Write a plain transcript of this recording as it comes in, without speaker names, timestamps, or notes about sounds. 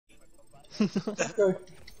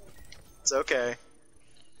It's okay.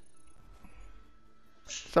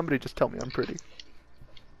 Somebody just tell me I'm pretty.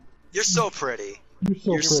 You're so pretty.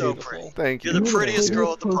 You're so pretty. pretty. Thank you. You're the prettiest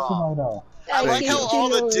girl at the person I prom. know. I like how all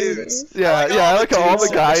the dudes. Yeah, I like how all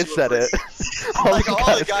the guys said it. all Like the all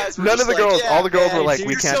guys. the guys were None just of the like, girls. yeah, all the girls man, were like, dude,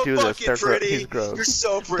 "We you're can't so do this. fucking They're pretty. he's gross." You're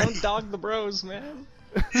so pretty. Don't dog the bros, man.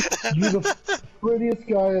 You're the prettiest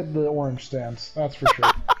guy at the orange stands. That's for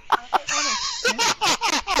sure.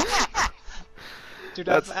 Dude,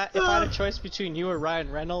 if I had a choice between you or Ryan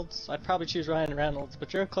Reynolds, I'd probably choose Ryan Reynolds,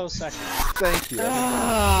 but you're a close second. Thank you.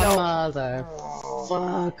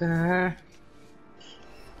 Motherfucker.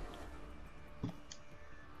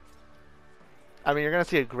 I mean, you're gonna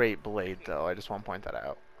see a great blade, though. I just want to point that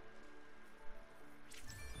out.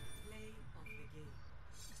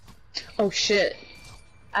 Oh shit.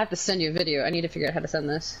 I have to send you a video. I need to figure out how to send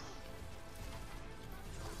this.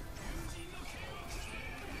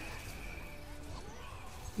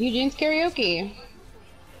 Eugene's karaoke.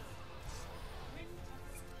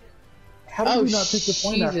 How did we not take the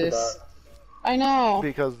point after Jesus. that? I know.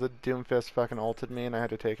 Because the Doomfist fucking ulted me and I had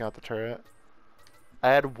to take out the turret. I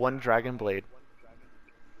had one Dragon Blade.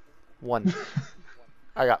 One.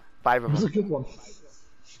 I got 5 of That was a them. good one.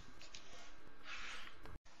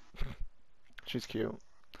 She's cute.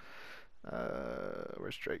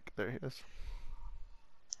 Where's Drake? There he is.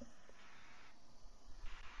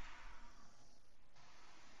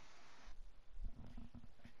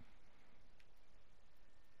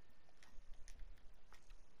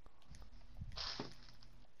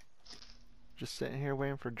 Just sitting here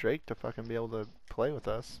waiting for Drake to fucking be able to play with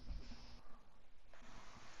us.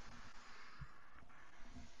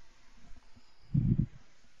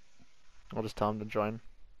 I'll just tell him to join.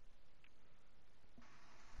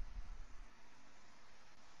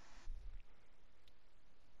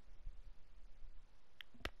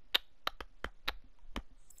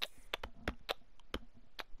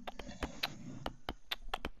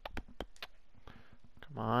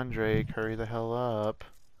 Come on, Drake, hurry the hell up.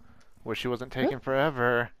 Wish he wasn't taking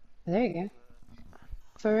forever. There you go.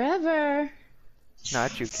 Forever.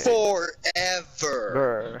 Not you, Kate.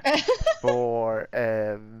 Forever. Forever.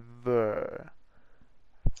 Forever.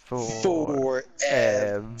 Well,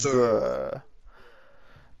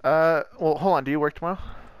 hold on. Do you work tomorrow?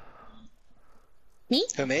 Me?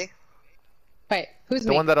 Who, me? Wait, who's The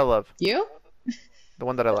me? one that I love. You? The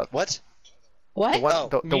one that I love. What? What? The one, Oh,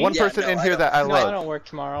 the me? one Yeah, person no, in I here don't. that I No, I love. don't work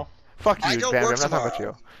tomorrow. Fuck I you, don't Bambi. work I'm not talking about you.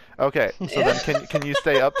 tomorrow. Okay, so then can you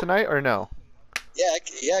stay up tonight or no?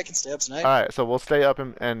 Yeah, I can stay up tonight. Alright, so we'll stay up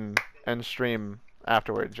and stream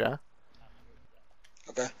afterwards, yeah?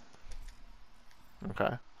 Okay.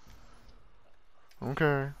 Okay.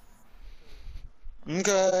 Okay.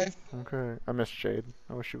 Okay. Okay. I miss Jade.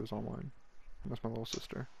 I wish she was online. I miss my little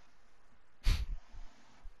sister.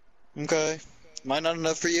 Okay. Am I not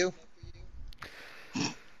enough for you?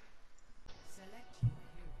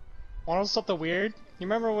 Want to know something weird? You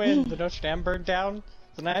remember when the Notre Dame burned down?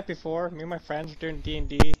 The night before, me and my friends were doing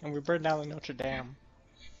D&D, and we burned down the Notre Dame.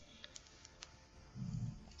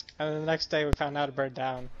 And then the next day we found out it burned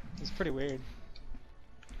down. It's pretty weird.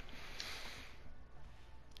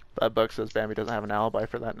 That book says Bambi doesn't have an alibi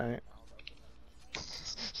for that night.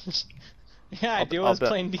 Yeah, I do. I I'll was bet.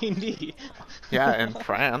 playing D&D. Yeah, in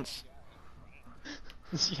France.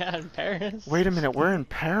 Yeah, in Paris. Wait a minute, we're in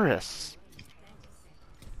Paris.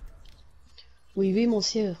 Oui, oui,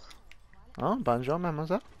 monsieur. Oh, bonjour,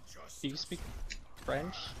 mademoiselle. Do you speak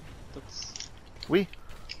French? That's Oui.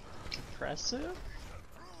 impressive.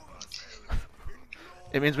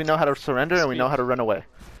 It means we know how to surrender and we know how to run away.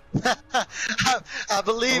 I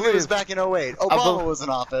believe it was back in 08. Obama was in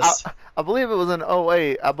office. I believe it was in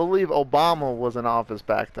 08. I believe Obama was in office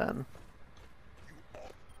back then.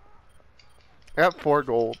 I got 4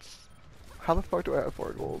 golds. How the fuck do I have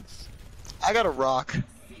 4 golds? I got a rock.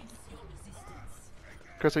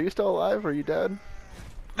 Chris, are you still alive or are you dead?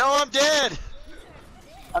 No, I'm dead.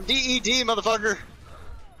 I'm DED, motherfucker.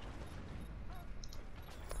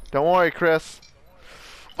 Don't worry, Chris.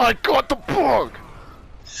 I got the bug!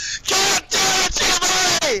 God damn it,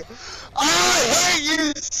 Jimmy! I hate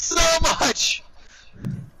you so much!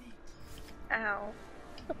 Ow.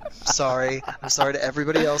 Sorry. I'm sorry to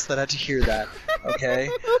everybody else that had to hear that. Okay?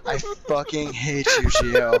 I fucking hate you,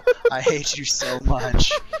 Gio. I hate you so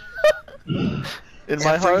much. In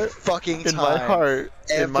my heart, fucking time. in my heart,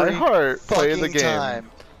 in my Every heart, play the fucking game. time.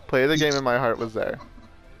 Play the game in my heart was there.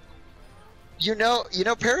 You know,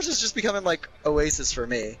 Paris is just becoming like Oasis for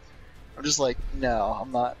me. I'm just like, no,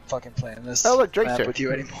 I'm not fucking playing this Oh, look, Drake's map here. with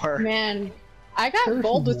you anymore. Man, I got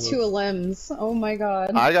gold with 2 limbs. Oh my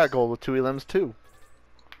god. I got gold with 2 limbs too.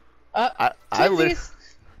 I live twinsies.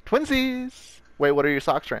 twinsies. Wait, what are your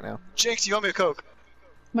socks right now? Jinx, you owe me a Coke.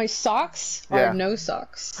 My socks Yeah. are no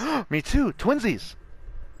socks. Me too. Twinsies.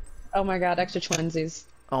 Oh my god, extra twinsies.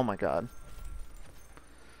 Oh my god.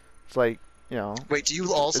 It's like, you know. Wait, do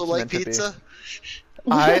you also it's like meant to be. pizza?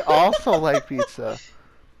 I also like pizza.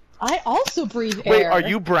 I also breathe Wait, air. are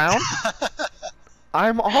you brown?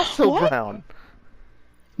 I'm also What? brown.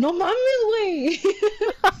 No mames,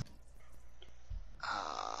 güey.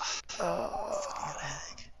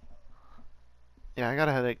 Yeah, I got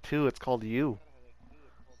a headache too. It's called you.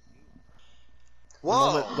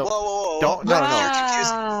 Whoa, moment- whoa, whoa, whoa, whoa. Don't- no, no.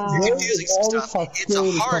 Wow. You're confusing some Where is stuff. all It's a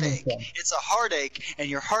hostility coming heartache. from? It's a heartache, and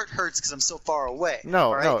your heart hurts because I'm so far away. No,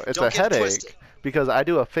 all right? no, it's Don't a get it headache twisted. because I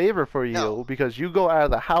do a favor for you No. because you go out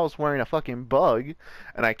of the house wearing a fucking bug,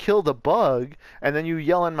 and I kill the bug, and then you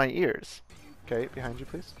yell in my ears. Okay, behind you,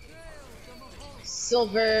 please.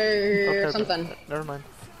 Silver Okay, something. Never mind.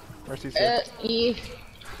 Mercy's here. E.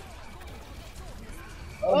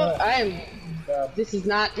 Oh, Oh, no. I'm. This is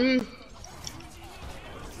not.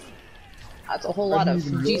 That's a whole lot I of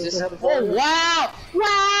didn't even Jesus. realize Oh, I had a wow!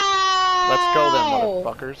 Wow! Let's go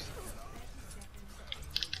then, motherfuckers.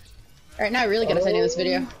 Alright, now I really gotta send you this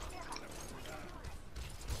video.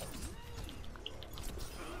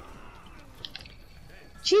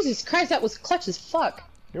 Jesus Christ, that was clutch as fuck.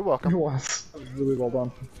 You're It welcome. was. It was really well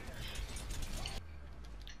done.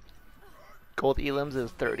 Gold elims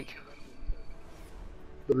is 30.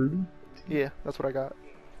 30? Yeah, that's what I got.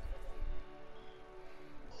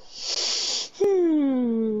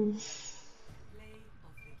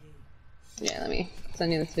 Yeah, let me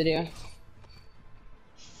send you this video.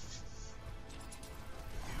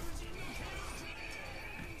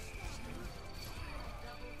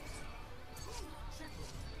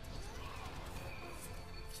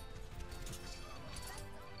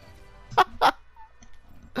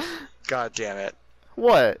 God damn it.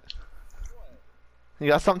 What? You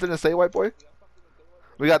got something to say, white boy?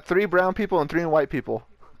 We got 3 brown people and 3 white people.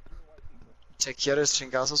 ¿Te quieres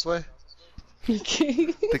chingazos, güey?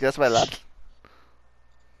 ¿Te quieres bailar?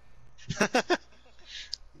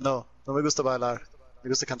 No, no me gusta bailar. Me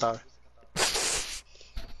gusta cantar.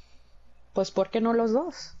 Pues, ¿por qué no los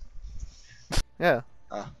dos? Yeah.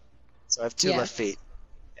 So I have 2 Yeah. left feet.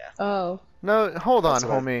 Oh. No, hold on, That's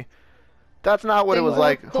what I- homie. That's not what it was Tengo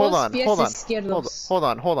like. Hold dos on, pies hold on, izquierdos.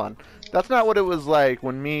 hold on. That's not what it was like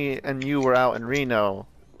when me and you were out in Reno,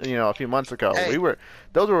 you know, a few months ago. Hey.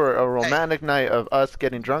 Those were a romantic night of us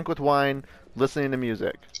getting drunk with wine, listening to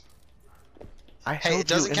music. I Hey, held it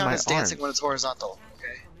doesn't you in count my as dancing arms. when it's horizontal,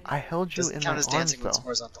 okay? I held It you doesn't in count my as arms, dancing when it's though.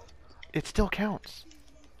 horizontal. It still counts.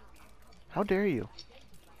 How dare you?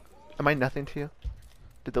 Am I nothing to you?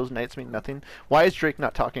 Did those nights mean nothing? Why is Drake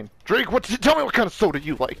not talking? Drake, tell me what kind of soda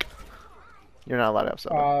you like. You're not allowed to have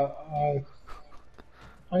soda.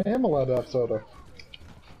 I am allowed to have soda.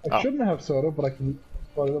 I Oh. shouldn't have soda, but I can.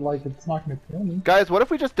 But like, it's not going to kill me. Guys, what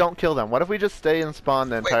if we just don't kill them? What if we just stay and spawn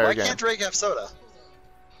the Wait, entire why game? can't Drake have soda?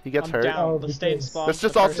 He gets I'm hurt. down. Oh, Let's stay in because- spawn. Let's for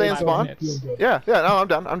just the all first stay in 5 spawn? minutes. Yeah, no, I'm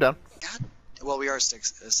done. I'm done. Well, we are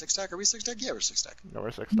six stack. Are we 6 stack? Yeah, we're 6 stack. No,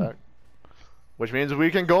 we're 6 stack. Which means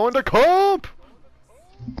we can go into comp!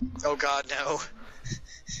 Oh God, no.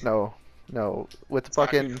 No. With It's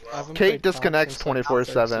not gonna fucking go I well. haven't Kate played disconnects Comp since, like,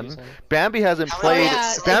 the third 24/7. season. Bambi hasn't How played. many-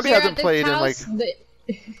 Yeah, Bambi if you're hasn't at played this in like. house, the-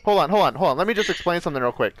 Hold on. Let me just explain something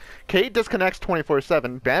real quick. Kate disconnects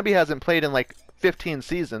 24/7. Bambi hasn't played in like 15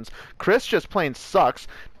 seasons. Chris just plain sucks.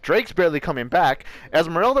 Drake's barely coming back.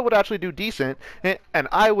 Esmeralda would actually do decent, and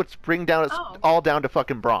I would bring down all down to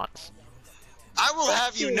fucking bronze. I will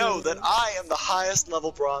have you know that I am the highest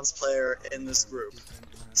level bronze player in this group.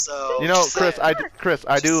 So You know, just Chris,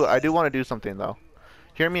 saying. I do want to do something though.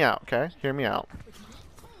 Hear me out, okay? Hear me out.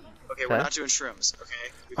 Okay, we're Okay. not doing shrooms. Okay.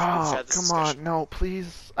 We've Oh, had this come discussion. on, no,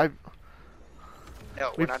 please. No,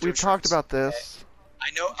 we're not doing We've talked shrooms, about okay? this.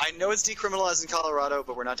 I know it's decriminalized in Colorado,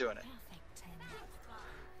 but we're not doing it.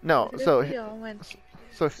 No, so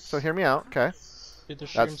hear me out, okay? Did the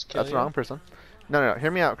That's shrooms kill the you? wrong person. No, hear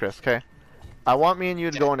me out, Chris. Okay, I want me and you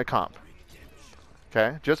to go into comp.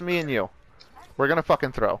 Okay, just me and you. We're gonna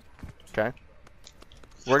fucking throw. Okay.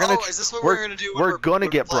 We're gonna. Oh, is this what we're gonna do? when We're gonna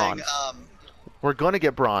get playing, bronze. We're gonna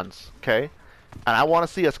get bronze. Okay, and I want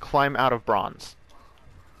to see us climb out of bronze.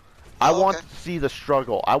 I Oh, want okay. to see the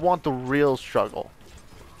struggle. I want the real struggle.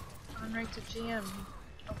 Unranked to GM.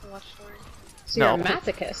 Overwatch story. So you're a No.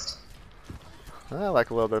 masochist. I like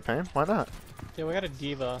a little bit of pain. Why not? Yeah, we got a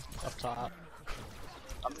diva up top.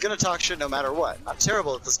 I'm gonna talk shit no matter what. I'm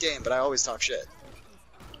terrible at this game, but I always talk shit.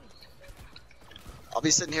 I'll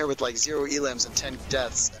be sitting here with like 0 elims and 10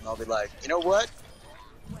 deaths, and I'll be like, you know what?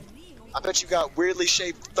 I bet you got weirdly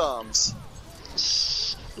shaped thumbs.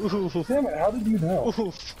 Ooh. Damn it, how did you know?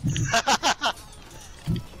 Ooh.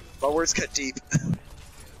 My words cut deep.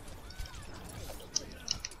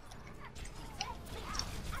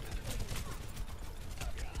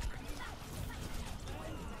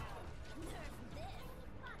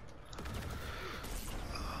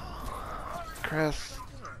 Chris,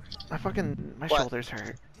 my What? shoulders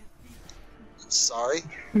hurt. Sorry.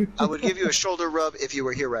 I would give you a shoulder rub if you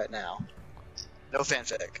were here right now. No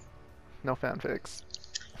fanfic. No fanfics.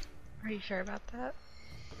 Are you sure about that?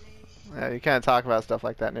 Yeah, you can't talk about stuff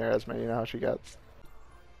like that near Esme. You know how she gets.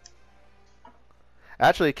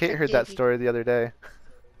 Actually, Kate heard that story the other day.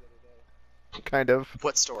 Kind of.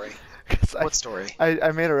 What story? 'Cause What story?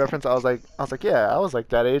 I made a reference. I was like, yeah, I was like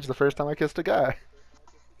that age the first time I kissed a guy.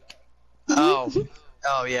 Oh.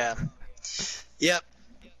 Oh yeah. Yep.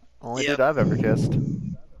 Only Yep. dude I've ever kissed.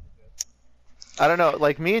 I don't know.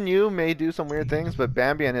 Like me and you may do some weird things, but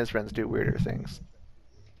Bambi and his friends do weirder things.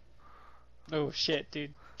 Oh shit,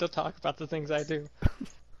 dude. Don't talk about the things I do.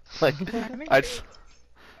 Like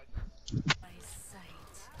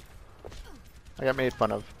I got made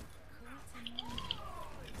fun of.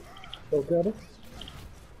 Look at it.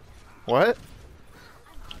 What?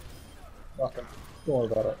 Nothing. Don't worry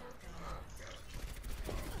about it.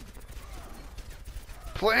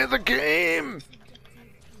 Play the game!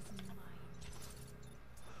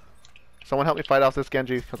 Someone help me fight off this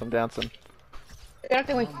Genji because I'm dancing. Get out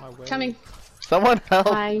the way. On my way. Coming. Someone help!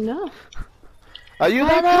 I know.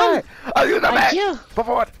 Ayúdame! Ayúdame! I do. Por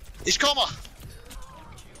favor! Ich komme!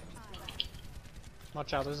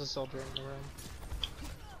 Watch out, there's a soldier in the room.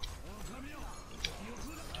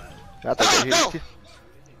 That's okay. No!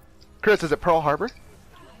 Chris, is it Pearl Harbor?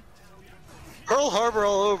 Pearl Harbor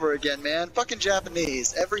all over again, man. Fucking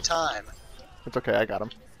Japanese, every time. It's okay, I got him.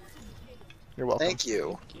 You're welcome. Thank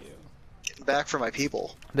you. Thank you. Getting back for my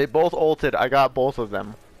people. They both ulted, I got both of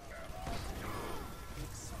them.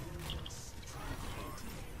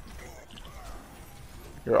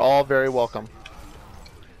 You're all very welcome.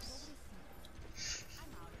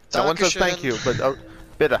 No one says thank you, but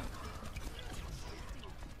bitte.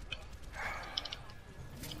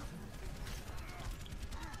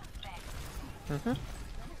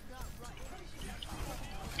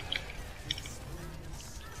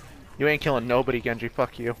 You ain't killing nobody, Genji.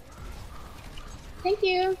 Fuck you. Thank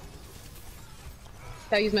you.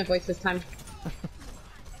 I'll use my voice this time.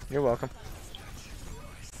 You're welcome.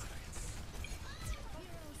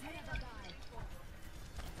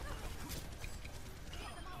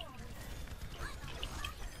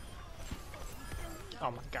 Oh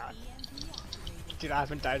my god. Dude, I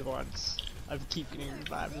haven't died once. I keep getting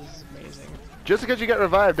revived. This is amazing. Just because you get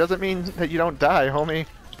revived doesn't mean that you don't die, homie.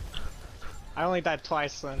 I only died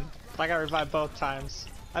twice then. But I got revived both times.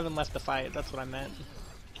 I haven't left the fight, that's what I meant.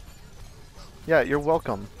 Yeah, you're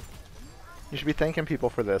welcome. You should be thanking people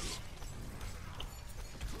for this.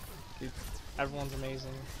 Dude, everyone's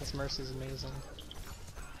amazing. This Mercy's amazing.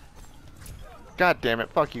 God damn it,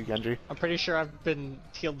 fuck you, Genji. I'm pretty sure I've been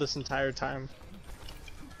healed this entire time.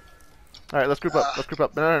 Alright, let's group up, let's group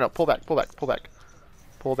up. No, pull back, pull back, pull back.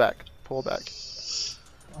 Pull back, pull back.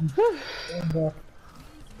 Going back.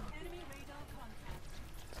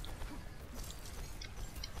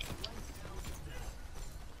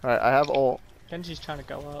 Alright, I have ult. Genji's trying to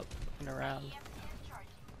go up and around.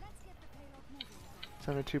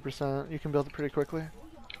 72%, you can build it pretty quickly.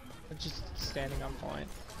 I'm just standing on point.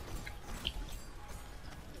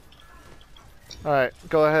 Alright,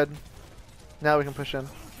 go ahead. Now we can push in. Okay,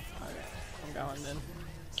 I'm going then.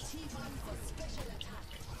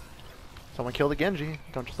 Someone kill the Genji.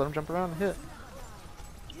 Don't just let him jump around and hit.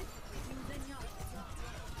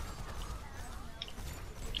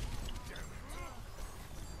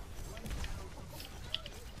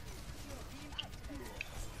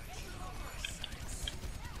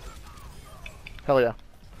 Hell yeah.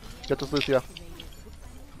 Get this Lucio.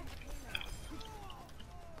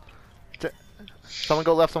 Someone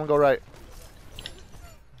go left, someone go right.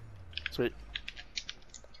 Sweet.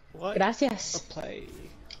 What? Gracias. A play.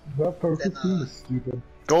 That perfect team is stupid.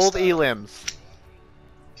 Gold elims.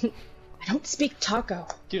 I don't speak taco.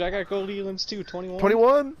 Dude, I got gold elims too. 21?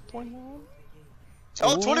 21? 21?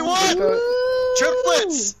 Oh, 21!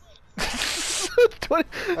 Triplets! 20.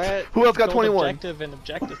 Alright, Who else got gold 21? Objective and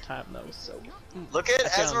objective time though, so. Look at I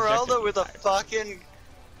found Esmeralda objective with a time. fucking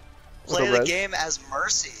With play a the res? game as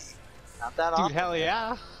Mercy. Not that Dude, often. hell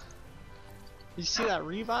yeah. You see that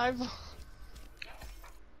revive?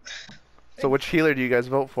 So which healer do you guys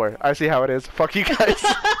vote for? I see how it is. Fuck you guys.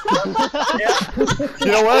 You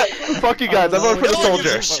know what? Fuck you guys. I vote for the No one gives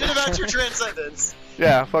soldier. a shit about your transcendence.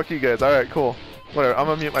 Yeah, fuck you guys. Alright, cool. Whatever. I'm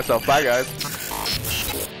gonna mute myself. Bye, guys.